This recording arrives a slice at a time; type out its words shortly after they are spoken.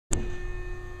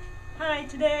Hi,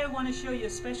 today I want to show you a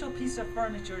special piece of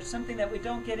furniture, something that we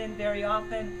don't get in very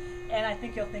often, and I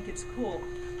think you'll think it's cool.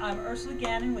 I'm Ursula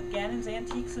Gannon with Gannon's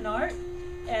Antiques and Art,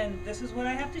 and this is what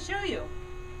I have to show you.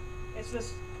 It's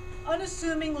this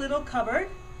unassuming little cupboard.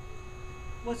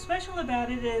 What's special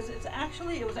about it is it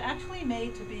was actually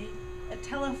made to be a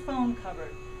telephone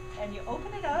cupboard. And you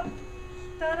open it up,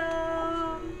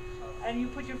 ta-da, and you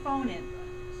put your phone in.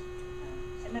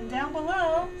 And then down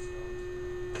below,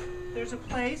 there's a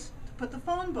place to put the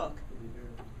phone book.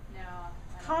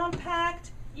 Compact,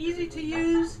 easy to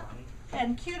use,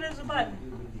 and cute as a button.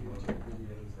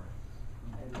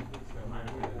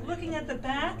 Looking at the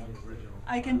back,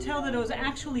 I can tell that it was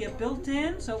actually a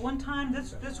built-in. So at one time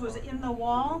this was in the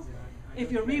wall.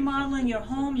 If you're remodeling your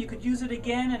home, you could use it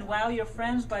again and wow your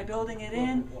friends by building it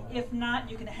in. If not,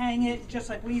 you can hang it just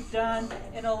like we've done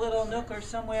in a little nook or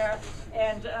somewhere.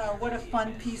 And what a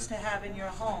fun piece to have in your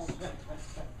home.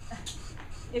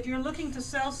 If you're looking to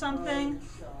sell something,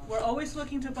 we're always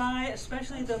looking to buy,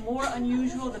 especially the more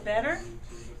unusual, the better.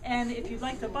 And if you'd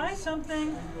like to buy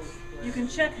something, you can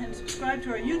check and subscribe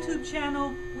to our YouTube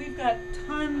channel. We've got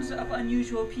tons of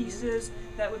unusual pieces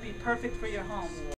that would be perfect for your home.